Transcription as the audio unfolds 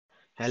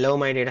Hello,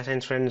 my data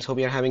science friends. Hope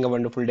you're having a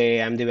wonderful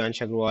day. I'm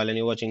Divyansh Agrawal, and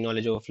you're watching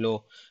Knowledge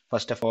Overflow.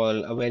 First of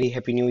all, a very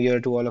happy New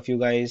Year to all of you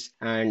guys,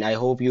 and I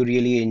hope you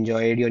really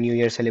enjoyed your New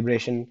Year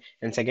celebration.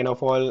 And second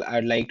of all,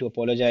 I'd like to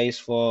apologize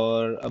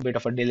for a bit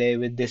of a delay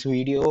with this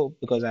video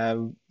because I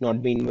have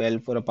not been well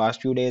for the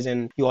past few days,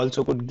 and you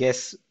also could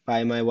guess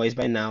by my voice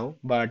by now.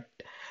 But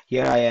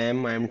here I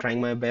am. I'm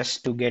trying my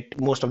best to get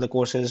most of the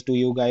courses to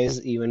you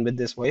guys, even with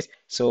this voice.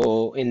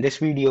 So, in this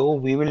video,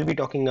 we will be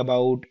talking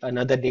about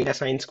another data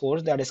science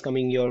course that is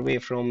coming your way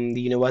from the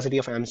University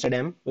of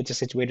Amsterdam, which is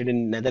situated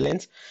in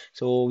Netherlands.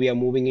 So, we are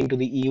moving into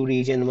the EU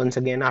region once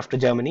again after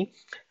Germany.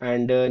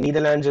 And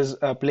Netherlands is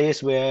a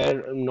place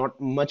where not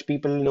much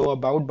people know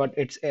about, but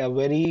it's a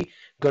very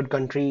good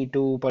country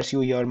to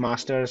pursue your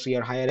master's,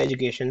 your higher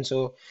education.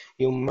 So,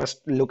 you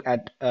must look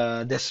at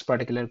this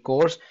particular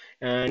course,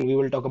 and we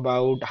will talk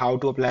about how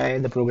to apply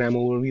the program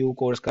overview,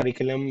 course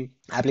curriculum,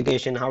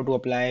 application, how to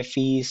apply,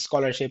 fees,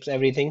 scholarships,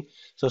 everything.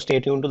 So stay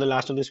tuned to the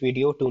last of this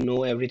video to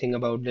know everything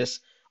about this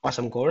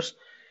awesome course.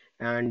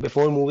 And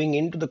before moving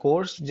into the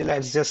course,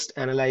 let's just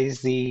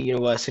analyze the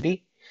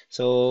university.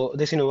 So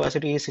this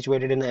university is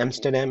situated in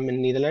Amsterdam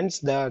in Netherlands,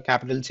 the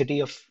capital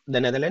city of the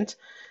Netherlands.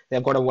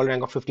 They've got a world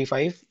rank of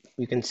 55.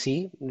 You can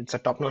see it's a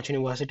top-notch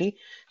university.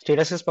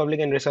 Status is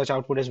public and research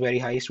output is very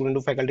high. Student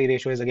to faculty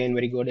ratio is again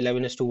very good,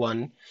 11 is to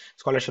 1.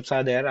 Scholarships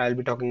are there. I'll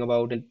be talking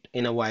about it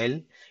in a while.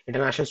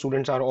 International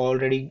students are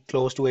already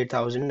close to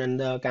 8,000 and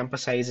the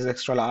campus size is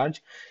extra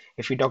large.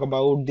 If we talk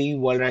about the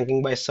world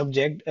ranking by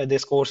subject,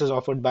 this course is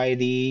offered by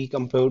the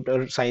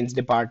computer science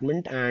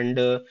department, and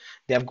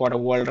they have got a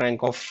world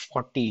rank of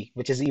 40,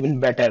 which is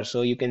even better.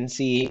 So you can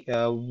see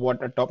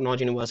what a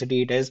top-notch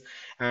university it is,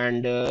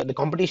 and the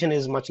competition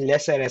is much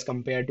lesser as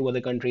compared to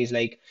other countries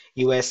like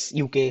US,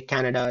 UK,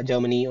 Canada,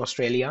 Germany,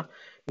 Australia.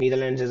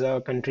 Netherlands is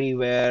a country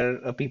where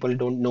people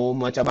don't know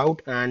much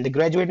about, and the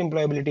graduate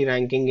employability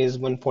ranking is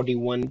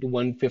 141 to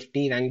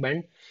 150 rank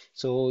band.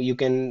 So you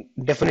can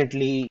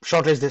definitely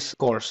shortlist this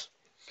course.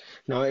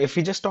 Now, if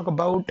we just talk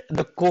about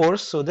the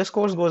course, so this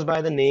course goes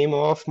by the name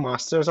of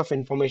Masters of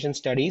Information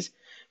Studies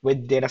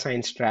with Data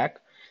Science track.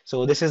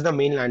 So this is the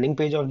main landing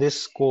page of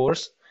this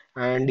course.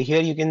 And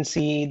here you can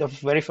see the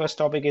very first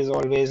topic is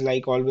always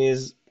like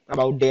always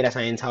about data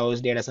science. How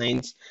is data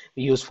science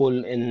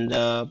useful in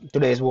the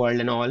today's world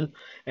and all.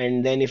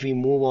 And then if we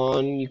move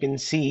on, you can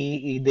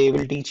see they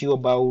will teach you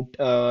about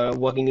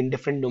working in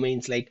different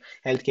domains like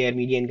healthcare,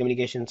 media and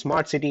communication,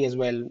 smart city as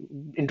well.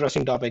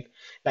 Interesting topic,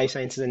 life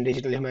sciences and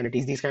digital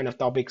humanities. These kind of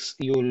topics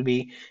you will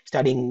be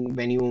studying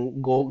when you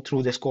go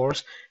through this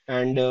course.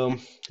 And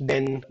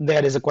then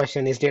there is a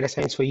question, is data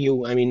science for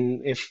you? I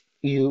mean, if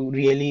you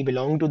really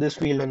belong to this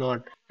field or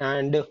not.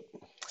 And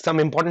some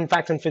important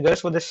facts and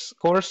figures for this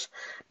course.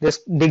 This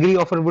degree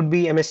offer would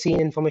be MSc in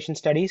Information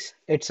Studies.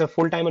 It's a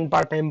full-time and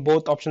part-time.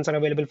 Both options are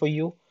available for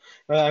you.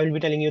 I will be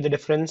telling you the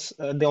difference.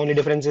 The only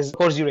difference is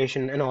course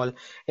duration and all.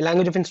 The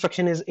language of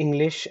instruction is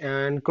English,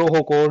 and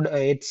Croho code,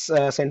 it's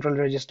Central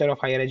Register of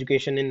Higher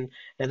Education in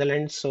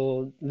Netherlands.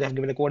 So they have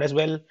given a code as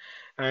well.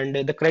 And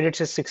the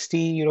credits is 60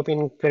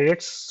 European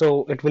credits.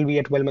 So it will be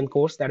a 12-month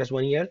course, that is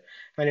 1 year.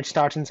 And it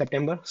starts in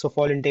September. So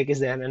fall intake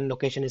is there, and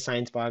location is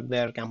Science Park,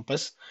 their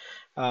campus.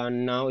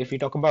 Now, if we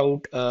talk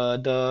about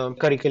the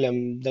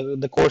curriculum,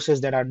 the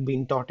courses that are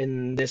being taught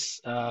in this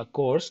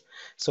course,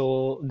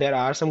 so there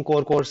are some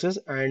core courses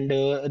and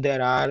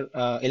there are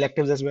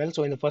electives as well.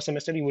 So in the first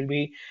semester, you will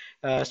be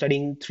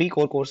studying three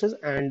core courses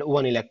and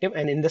one elective,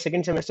 and in the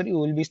second semester, you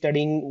will be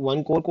studying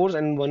one core course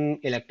and one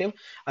elective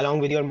along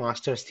with your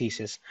master's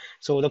thesis.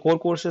 So the core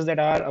courses that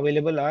are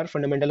available are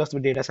Fundamentals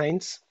of Data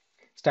Science,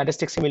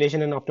 Statistics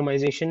Simulation and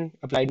Optimization,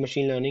 Applied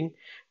Machine Learning,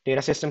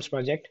 Data Systems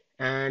Project,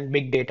 and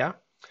Big Data.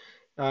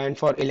 And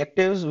for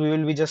electives, we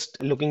will be just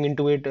looking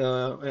into it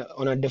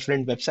on a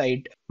different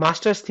website.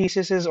 Master's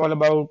thesis is all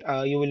about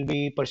you will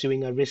be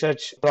pursuing a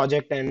research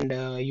project and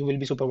you will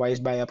be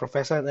supervised by a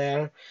professor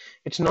there.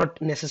 It's not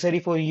necessary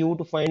for you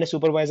to find a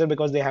supervisor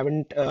because they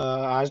haven't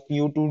asked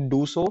you to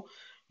do so.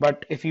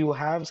 But if you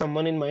have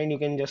someone in mind, you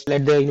can just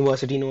let the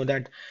university know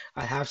that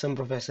I have some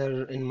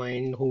professor in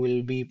mind who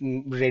will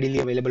be readily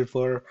available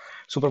for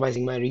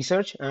supervising my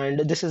research. And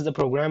this is the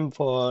program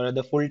for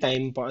the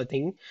full-time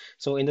thing.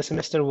 So in the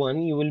semester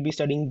one, you will be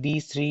studying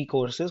these three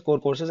courses, core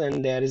courses,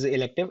 and there is an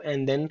elective,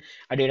 and then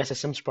a data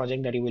systems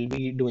project that you will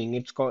be doing.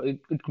 It could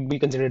be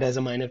considered as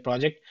a minor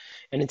project.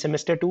 And in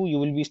semester two, you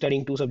will be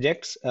studying two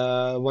subjects.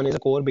 One is a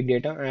core big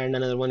data, and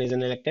another one is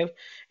an elective.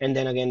 And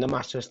then again, the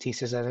master's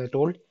thesis, as I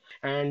told.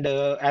 And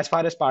as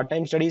far as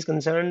part-time study is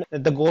concerned,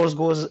 the course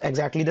goes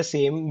exactly the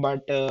same,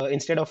 but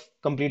instead of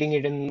completing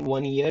it in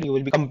 1 year, you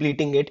will be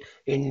completing it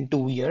in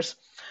 2 years.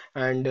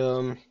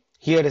 And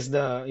here is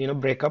the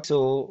breakup.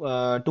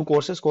 So two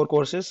courses, core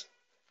courses,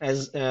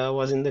 as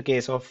was in the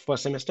case of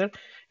first semester,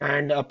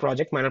 and a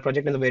project, minor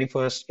project in the very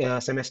first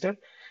semester,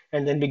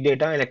 and then big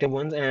data, elective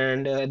ones,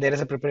 and there is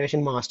a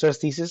preparation master's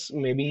thesis,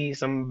 maybe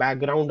some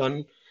background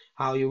on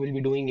how you will be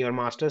doing your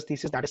master's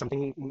thesis. That is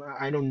something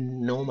I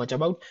don't know much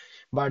about,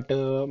 but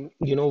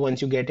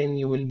once you get in,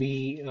 you will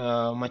be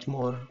much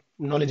more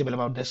knowledgeable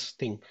about this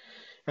thing.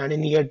 And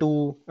in year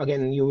two,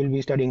 again, you will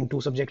be studying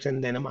two subjects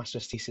and then a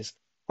master's thesis.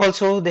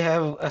 Also, they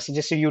have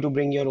suggested you to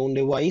bring your own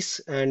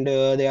device, and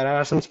there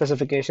are some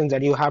specifications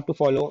that you have to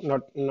follow,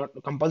 not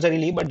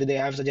compulsorily, but they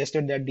have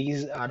suggested that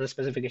these are the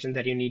specifications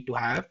that you need to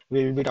have.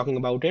 We will be talking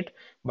about it,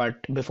 but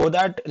before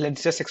that,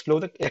 let's just explore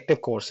the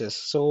elective courses.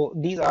 So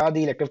these are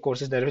the elective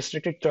courses, the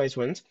restricted choice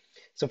ones.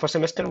 So for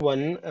semester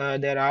one,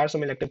 there are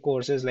some elective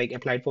courses like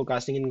applied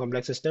forecasting in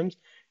complex systems,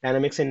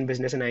 dynamics in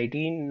business and IT,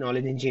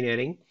 knowledge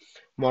engineering,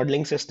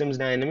 modeling systems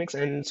dynamics,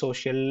 and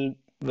social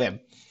web.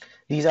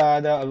 These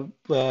are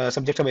the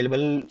subjects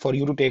available for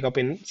you to take up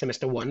in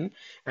semester one.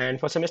 And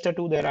for semester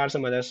two, there are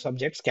some other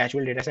subjects: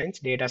 casual data science,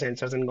 data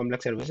sensors and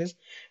complex services,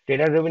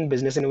 data-driven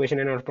business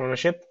innovation and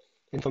entrepreneurship,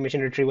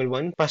 information retrieval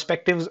one,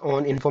 perspectives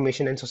on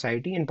information and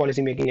society, and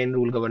policy making and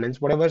rule governance.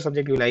 Whatever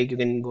subject you like, you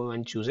can go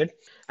and choose it.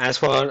 As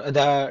for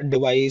the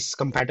device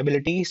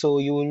compatibility, so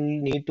you will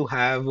need to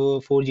have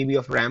 4 GB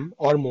of RAM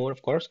or more,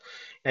 of course,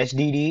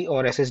 HDD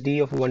or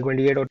SSD of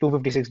 128 or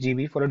 256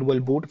 GB for a dual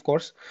boot, of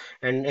course,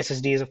 and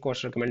SSD is of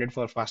course recommended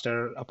for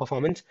faster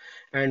performance,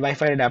 and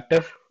Wi-Fi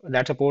adapter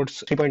that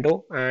supports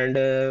 3.0, and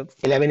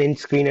 11-inch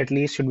screen at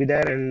least should be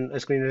there, and a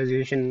screen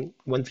resolution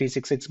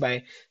 1366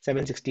 by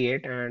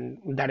 768, and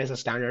that is a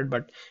standard,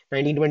 but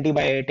 1920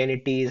 by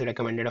 1080 is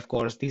recommended. Of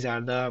course, these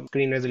are the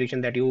screen resolution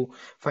that you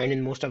find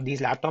in most of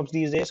these laptops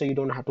these days, so you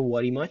don't have to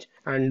worry much.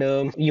 And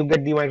you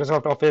get the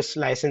Microsoft Office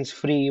license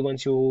free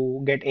once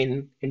you get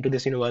into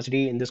this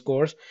university in this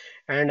course.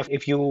 And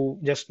if you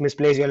just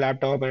misplace your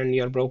laptop and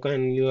you're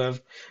broken, you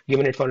have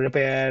given it for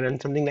repair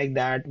and something like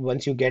that,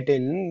 once you get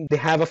in, they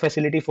have a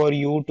facility for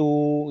you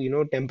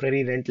to,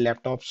 temporary rent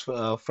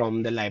laptops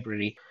from the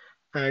library.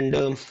 And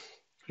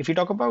if you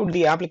talk about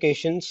the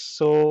applications,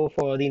 so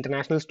for the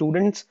international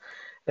students,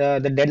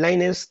 the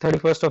deadline is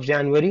 31st of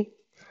January,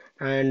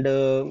 and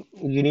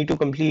you need to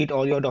complete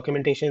all your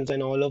documentations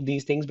and all of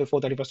these things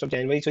before 31st of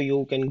January, so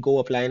you can go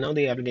apply now.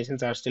 The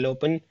applications are still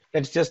open.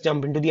 Let's just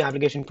jump into the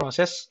application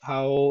process,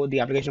 how the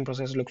application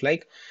process looks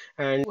like.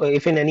 And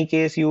if in any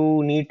case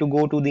you need to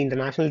go to the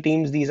international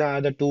teams, these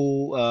are the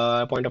two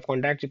point of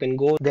contact you can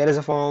go. There is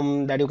a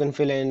form that you can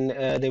fill in.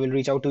 They will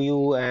reach out to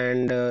you,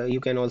 and you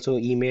can also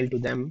email to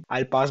them.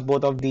 I'll pass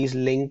both of these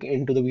link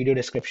into the video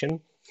description.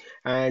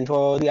 And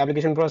for the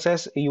application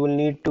process, you will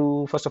need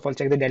to first of all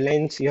check the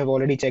deadlines. You have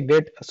already checked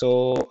it,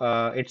 so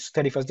it's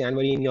 31st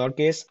January in your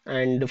case.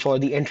 And for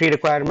the entry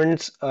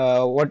requirements,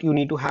 what you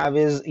need to have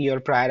is your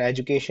prior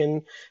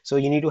education. So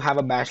you need to have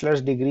a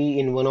bachelor's degree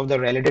in one of the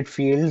related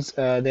fields.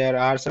 There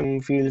are some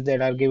fields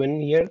that are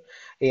given here: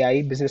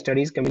 AI, business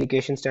studies,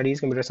 communication studies,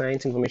 computer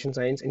science,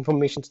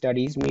 information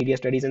studies, media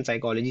studies, and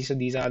psychology. So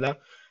these are the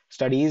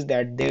studies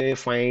that they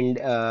find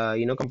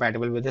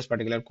compatible with this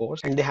particular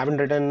course, and they haven't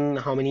written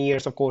how many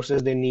years of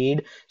courses they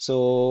need,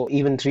 so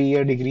even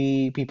 3-year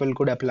degree people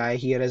could apply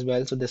here as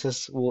well, so this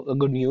is a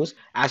good news.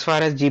 As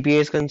far as GPA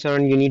is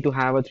concerned, you need to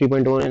have a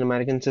 3.0 in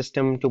American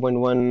system,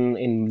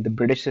 2.1 in the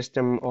British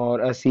system,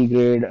 or a C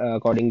grade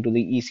according to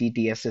the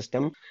ECTS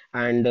system.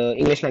 And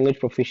English language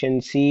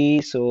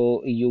proficiency,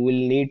 so you will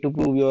need to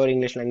prove your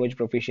English language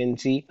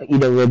proficiency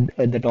either with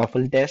the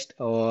TOEFL test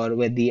or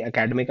with the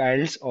academic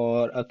IELTS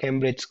or a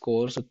Cambridge score.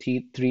 So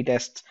three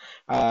tests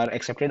are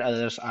accepted,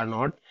 others are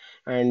not.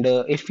 And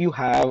if you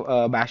have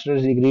a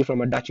bachelor's degree from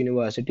a Dutch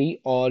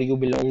university, or you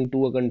belong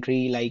to a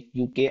country like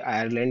UK,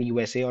 Ireland,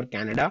 USA, or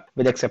Canada,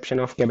 with exception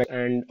of Quebec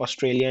and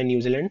Australia and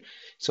New Zealand,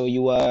 so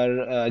you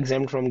are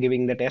exempt from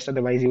giving the test.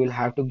 Otherwise, you will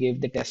have to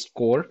give the test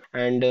score.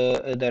 And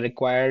the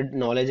required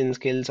knowledge and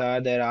skills are,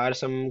 there are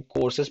some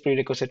courses,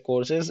 prerequisite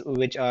courses,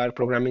 which are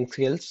programming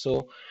skills.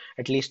 So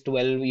at least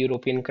 12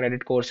 European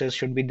credit courses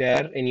should be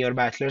there in your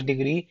bachelor's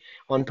degree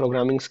on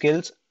programming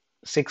skills,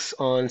 6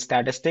 on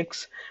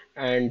statistics,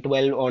 and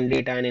 12 on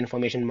data and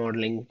information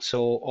modeling. So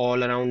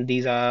all around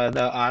these are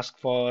the ask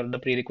for the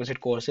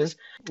prerequisite courses.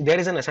 There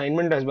is an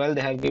assignment as well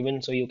they have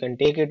given, so you can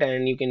take it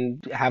and you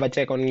can have a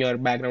check on your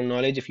background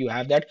knowledge if you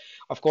have that.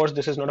 Of course,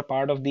 this is not a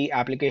part of the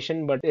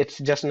application, but it's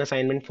just an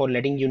assignment for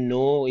letting you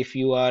know if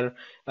you are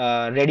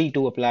ready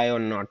to apply or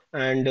not.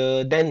 And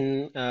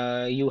then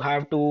you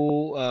have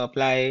to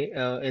apply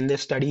in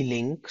this study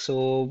link.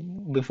 So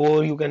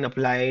before you can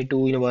apply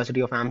to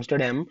University of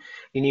Amsterdam,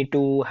 you need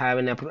to have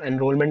an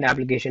enrollment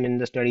application in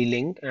the study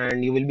link,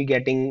 and you will be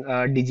getting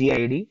a Digi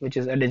ID, which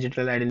is a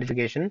digital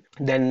identification.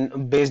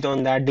 Then based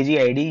on that Digi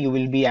ID, you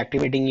will be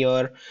activating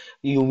your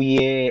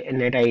UVA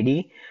net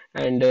ID,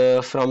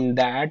 and from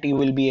that you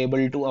will be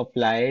able to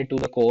apply to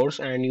the course,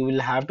 and you will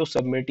have to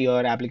submit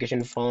your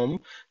application form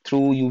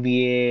through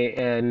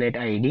UVA net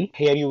ID.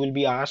 Here you will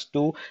be asked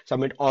to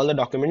submit all the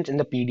documents in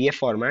the PDF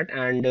format,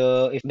 and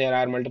if there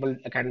are multiple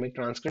academic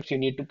transcripts, you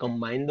need to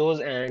combine those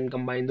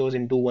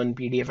into one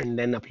PDF and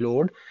then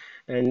upload.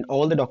 And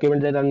all the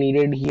documents that are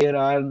needed here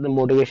are the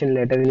motivation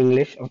letter in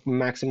English of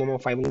maximum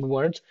of 500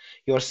 words,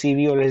 your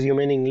CV or resume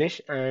in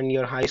English, and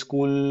your high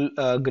school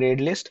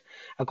grade list,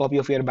 a copy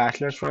of your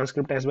bachelor's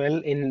transcript as well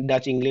in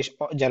Dutch, English,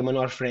 German,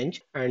 or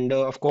French. And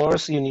of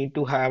course, you need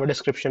to have a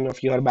description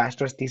of your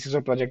bachelor's thesis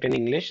or project in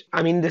English.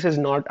 I mean, this is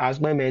not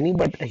asked by many,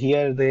 but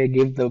here they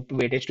give the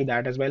weightage to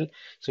that as well.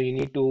 So you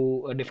need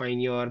to define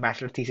your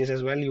bachelor's thesis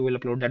as well. You will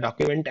upload the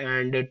document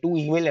and two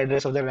email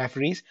address of the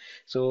referees.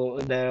 So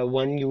the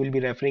one you will be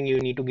referring,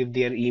 you need to give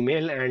their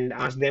email and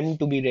ask them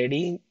to be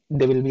ready.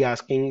 They will be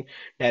asking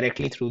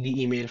directly through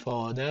the email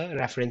for the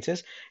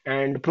references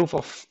and proof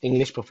of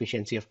English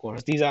proficiency, of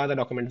course. These are the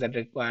documents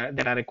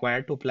that are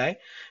required to apply.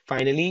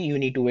 Finally, you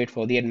need to wait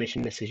for the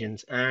admission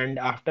decisions. And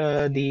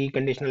after the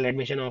conditional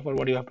admission offer,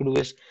 what you have to do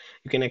is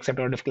you can accept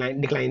or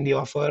decline the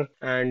offer,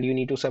 and you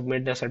need to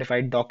submit the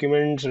certified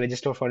documents,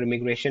 register for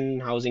immigration,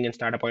 housing, and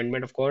start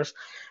appointment, of course,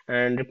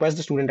 and request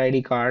the student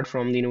ID card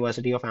from the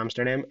University of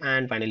Amsterdam,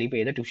 and finally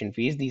pay the tuition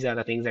fees. These are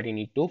the things that you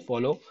need to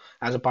follow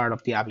as a part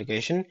of the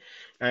application.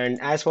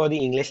 And as for the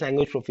English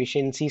language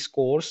proficiency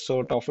scores,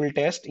 so TOEFL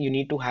test, you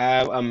need to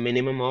have a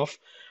minimum of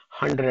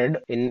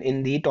 100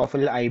 in the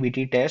TOEFL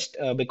IBT test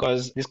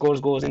because this course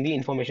goes in the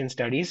information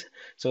studies.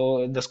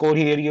 So the score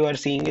here you are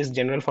seeing is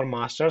general for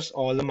masters,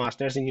 all the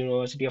masters in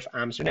University of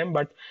Amsterdam,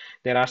 but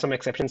there are some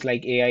exceptions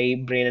like AI,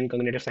 brain and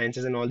cognitive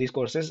sciences and all these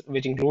courses,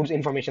 which includes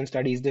information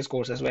studies, this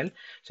course as well.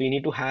 So you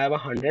need to have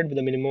 100 with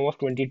a minimum of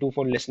 22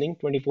 for listening,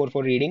 24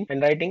 for reading and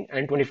writing,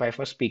 and 25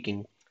 for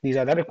speaking. These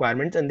are the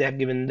requirements, and they have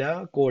given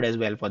the code as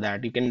well for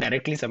that. You can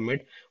directly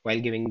submit while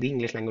giving the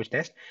English language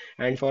test.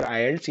 And for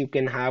IELTS, you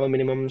can have a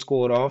minimum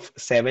score of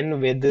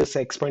 7 with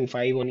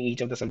 6.5 on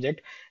each of the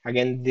subject.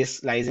 Again,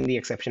 this lies in the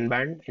exception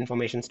band,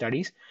 information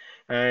studies.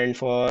 And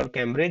for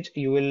Cambridge,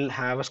 you will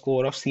have a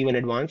score of C1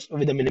 advanced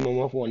with a minimum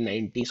of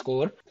 190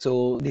 score.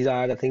 So these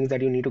are the things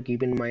that you need to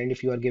keep in mind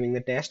if you are giving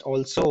the test.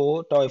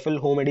 Also, TOEFL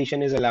home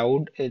edition is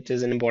allowed. It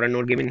is an important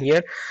note given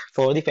here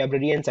for the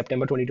February and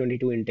September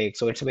 2022 intake.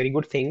 So it's a very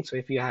good thing. So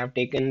if you have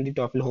taken the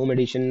TOEFL home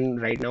edition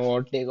right now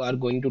or are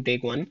going to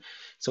take one,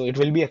 so it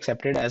will be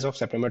accepted as of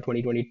September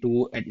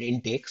 2022 at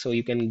intake. So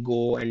you can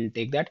go and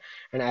take that.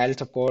 And IELTS,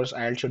 of course,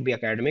 IELTS should be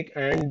academic,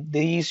 and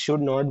these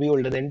should not be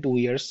older than 2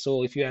 years.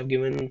 So if you have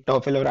given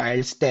TOEFL or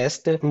IELTS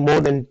test more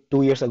than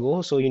 2 years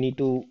ago, so you need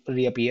to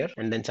reappear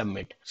and then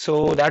submit.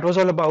 So that was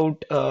all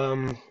about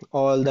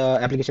all the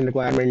application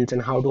requirements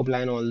and how to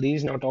apply and all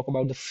these. Now talk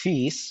about the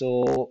fees.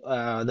 So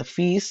the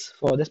fees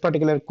for this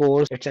particular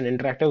course, it's an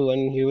interactive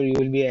one. You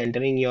will be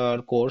entering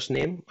your course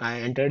name. I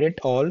entered it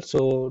all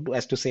so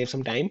as to save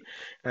some time,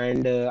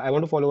 and I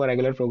want to follow a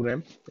regular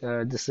program.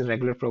 This is a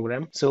regular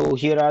program. So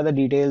here are the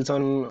details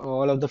on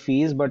all of the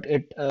fees, but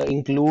it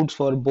includes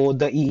for both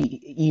the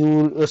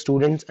EU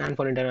students and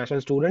for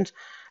international students.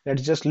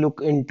 Let's just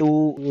look into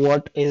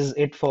what is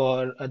it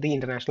for the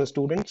international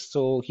students.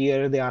 So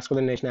here they ask for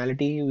the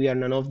nationality. We are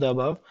none of the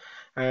above.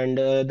 And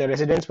the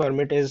residence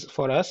permit is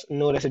for us,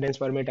 no residence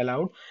permit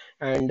allowed.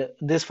 And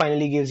this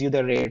finally gives you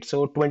the rate.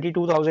 So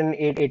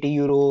 22,880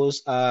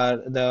 euros are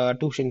the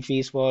tuition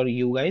fees for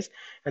you guys.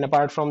 And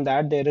apart from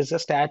that, there is a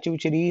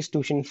statutory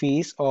tuition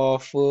fees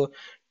of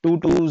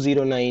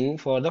 2209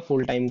 for the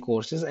full-time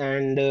courses,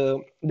 and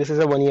this is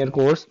a 1 year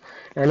course.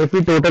 And if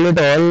we total it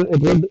all, it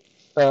would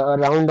a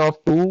round of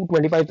to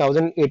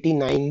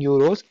 25,089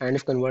 euros, and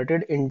if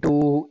converted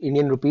into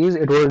Indian rupees,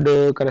 it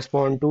would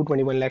correspond to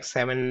 21 lakh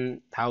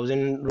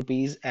 7,000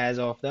 rupees as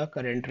of the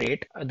current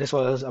rate. This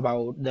was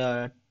about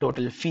the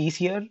total fees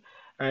here.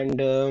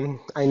 And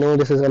I know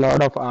this is a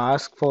lot of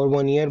ask for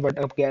 1 year, but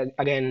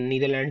again,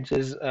 Netherlands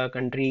is a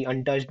country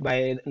untouched by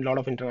a lot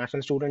of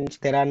international students.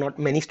 There are not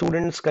many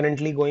students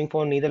currently going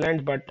for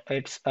Netherlands, but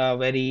it's a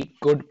very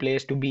good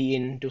place to be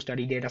in to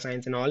study data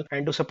science and all.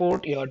 And to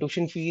support your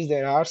tuition fees,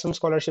 there are some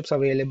scholarships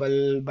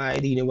available by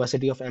the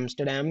University of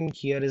Amsterdam.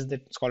 Here is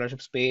the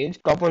scholarships page.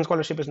 Top one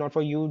scholarship is not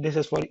for you. This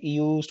is for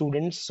EU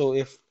students. So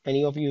if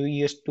any of you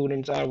EU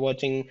students are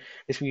watching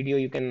this video,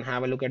 you can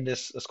have a look at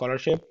this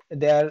scholarship.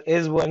 There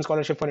is one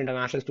scholarship for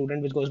international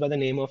student which goes by the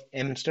name of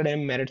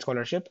Amsterdam Merit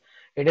Scholarship.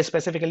 It is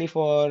specifically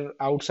for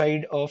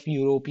outside of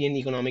European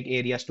Economic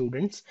Area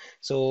students,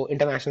 so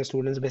international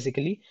students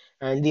basically,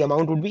 and the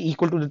amount would be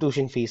equal to the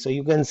tuition fee. So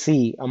you can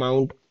see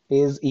amount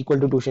is equal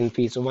to tuition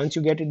fee. So once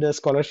you get the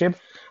scholarship,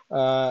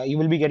 you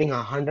will be getting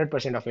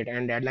 100% of it,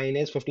 and deadline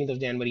is 15th of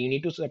January. You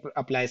need to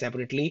apply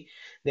separately.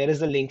 There is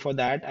the link for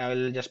that. I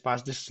will just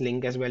pass this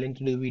link as well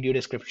into the video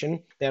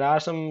description. There are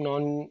some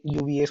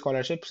non-UVA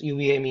scholarships.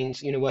 UVA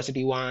means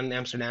University One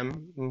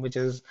Amsterdam, which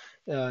is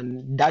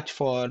Dutch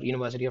for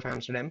University of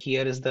Amsterdam.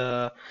 Here is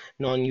the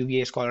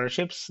non-UVA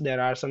scholarships. There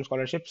are some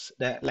scholarships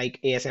that like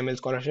ASML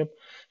scholarship.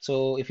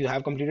 So if you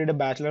have completed a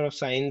Bachelor of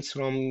Science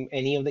from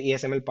any of the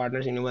ASML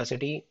partners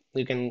university,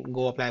 you can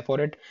go apply for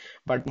it.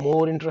 But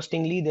more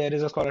interestingly, there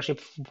is a scholarship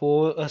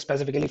for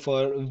specifically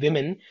for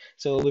women.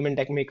 So Women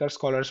Tech Maker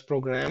Scholars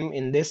Program.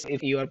 In this,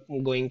 if you are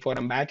going for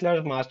a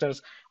bachelor's,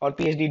 master's, or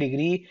PhD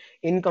degree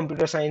in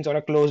computer science or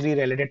a closely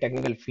related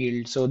technical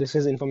field. So this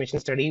is information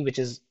study, which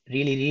is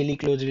really, really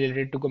closely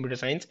related to computer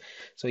science.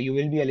 So you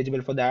will be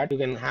eligible for that. You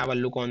can have a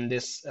look on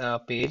this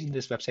page,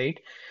 this website,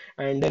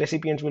 and the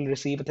recipients will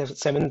receive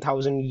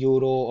 7,000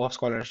 euro of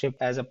scholarship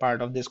as a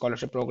part of this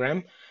scholarship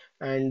program.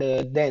 And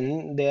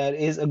then there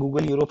is a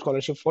Google Europe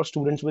scholarship for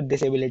students with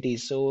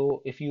disabilities.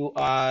 So if you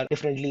are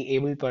differently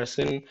able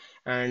person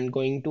and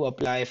going to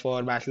apply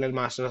for bachelor,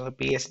 master's, or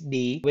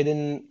PhD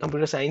within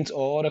computer science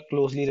or a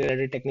closely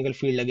related technical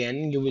field,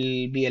 again, you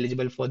will be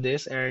eligible for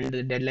this. And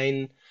the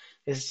deadline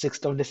is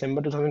 6th of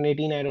December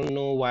 2018. I don't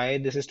know why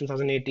this is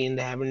 2018.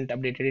 They haven't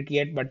updated it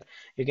yet, but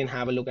you can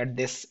have a look at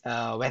this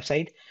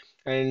website.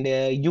 And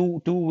you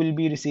too will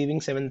be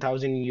receiving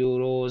 7,000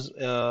 euros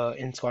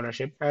in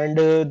scholarship. And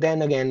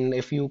then again,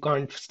 if you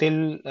can't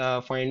still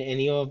find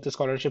any of the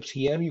scholarships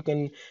here, you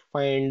can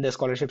find the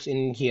scholarships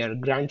in here,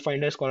 Grant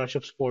Finder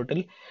Scholarships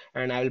portal,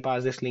 and I will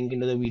pass this link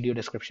into the video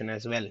description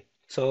as well.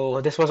 So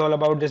this was all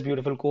about this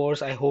beautiful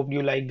course. I hope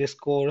you like this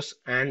course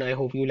and I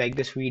hope you like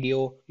this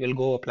video. You'll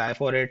go apply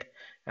for it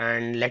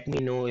and let me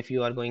know if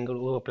you are going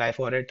to apply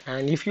for it.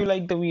 And if you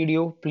like the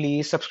video,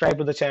 please subscribe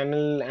to the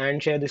channel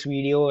and share this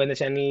video and the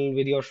channel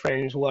with your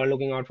friends who are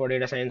looking out for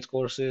data science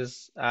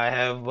courses. I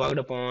have worked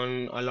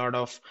upon a lot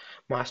of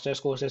master's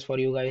courses for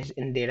you guys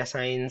in data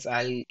science.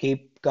 I'll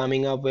keep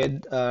coming up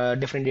with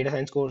different data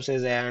science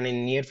courses, and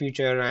in near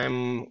future,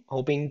 I'm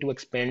hoping to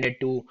expand it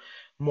to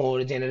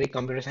more generic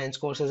computer science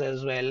courses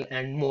as well,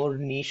 and more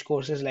niche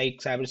courses like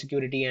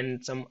cybersecurity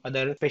and some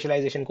other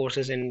specialization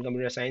courses in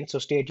computer science. So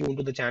stay tuned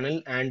to the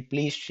channel and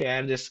please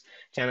share this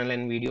channel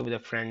and video with your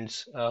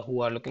friends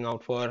who are looking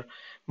out for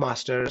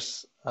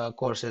masters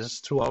courses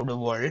throughout the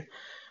world.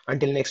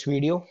 Until next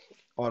video,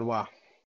 au revoir.